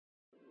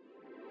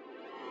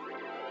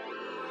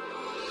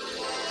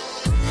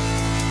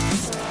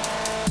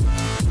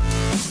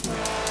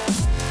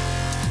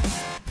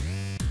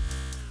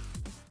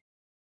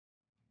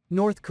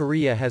North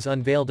Korea has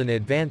unveiled an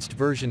advanced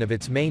version of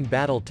its main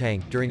battle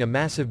tank during a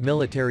massive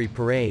military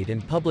parade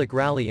and public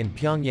rally in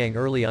Pyongyang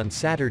early on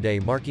Saturday,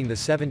 marking the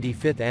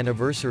 75th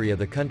anniversary of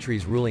the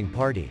country's ruling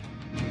party.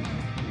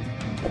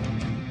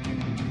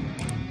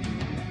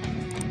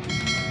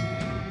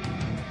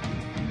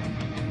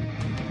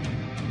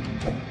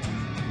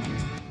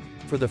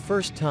 For the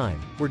first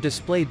time, were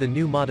displayed the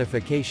new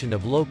modification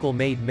of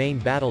local-made main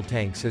battle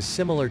tanks as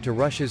similar to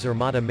Russia's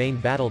Armata main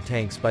battle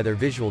tanks by their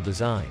visual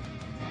design.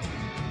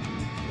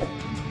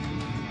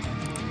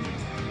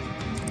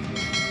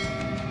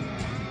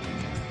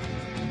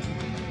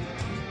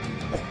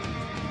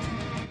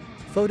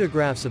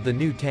 Photographs of the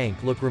new tank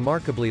look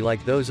remarkably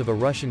like those of a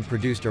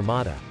Russian-produced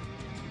Armata.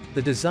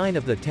 The design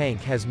of the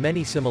tank has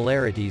many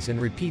similarities and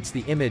repeats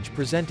the image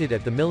presented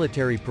at the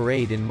military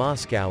parade in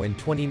Moscow in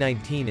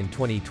 2019 and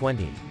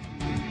 2020.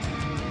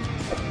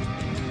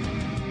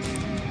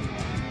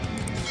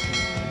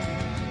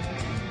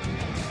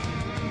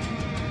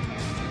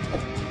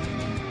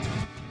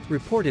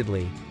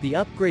 Reportedly, the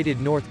upgraded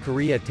North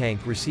Korea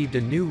tank received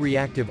a new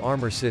reactive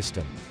armor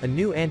system, a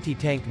new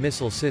anti-tank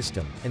missile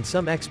system, and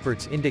some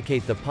experts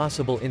indicate the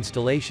possible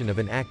installation of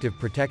an active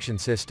protection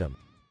system.